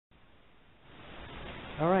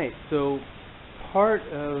Alright, so part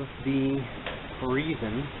of the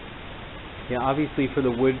reason, obviously for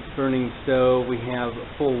the wood burning stove we have a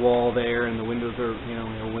full wall there and the windows are, we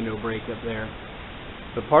have a window break up there.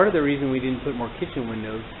 But part of the reason we didn't put more kitchen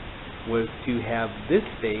windows was to have this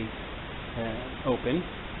space open,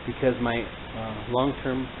 because my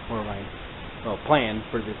long-term, or my plan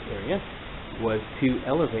for this area was to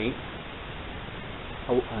elevate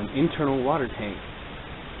an internal water tank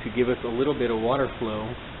to give us a little bit of water flow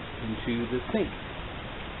into the sink.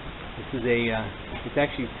 This is it's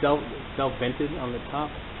actually self-vented on the top.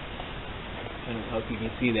 I don't know if you can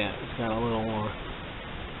see that. It's got a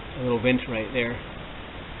little vent right there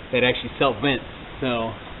that actually self-vents. So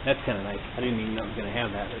that's kind of nice. I didn't even know I was going to have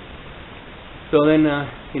that. So then,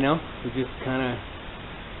 we just kind of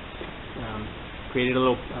created a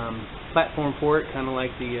little platform for it, kind of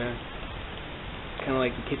like the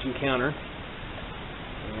kitchen counter,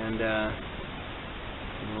 and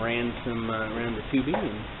ran the tubing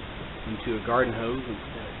and into a garden hose and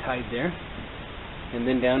tied there, and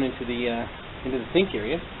then down into the sink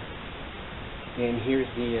area. And here's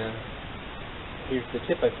the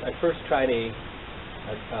tip. I first tried a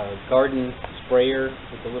garden sprayer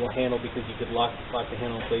with a little handle, because you could lock the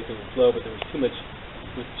handle in place and it would flow, but there was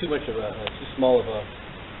too small of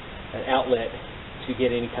an outlet to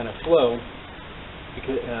get any kind of flow,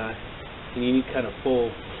 because you need kind of full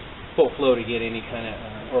flow to get any kind of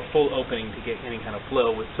or full opening to get any kind of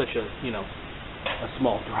flow with such a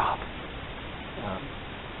small drop.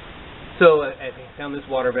 So I found this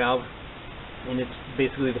water valve, and it's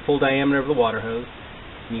basically the full diameter of the water hose.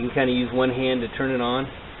 You can kind of use one hand to turn it on,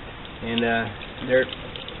 and there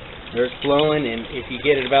it's flowing. And if you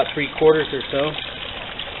get it about 3/4 or so,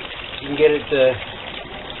 you can get it to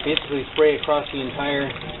basically spray across the entire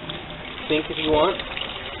sink if you want.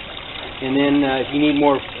 And then if you need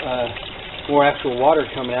more actual water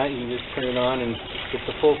coming out, you can just turn it on and get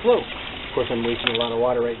the full flow. Of course, I'm wasting a lot of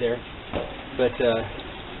water right there, but so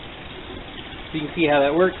you can see how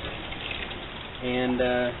that works. And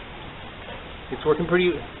it's working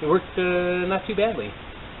it worked not too badly.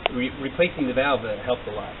 Replacing the valve helped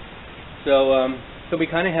a lot. So we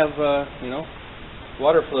kind of have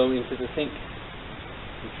water flow into the sink,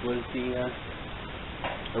 which was the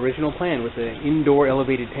original plan with the indoor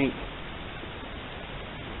elevated tank.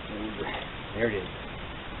 There it is.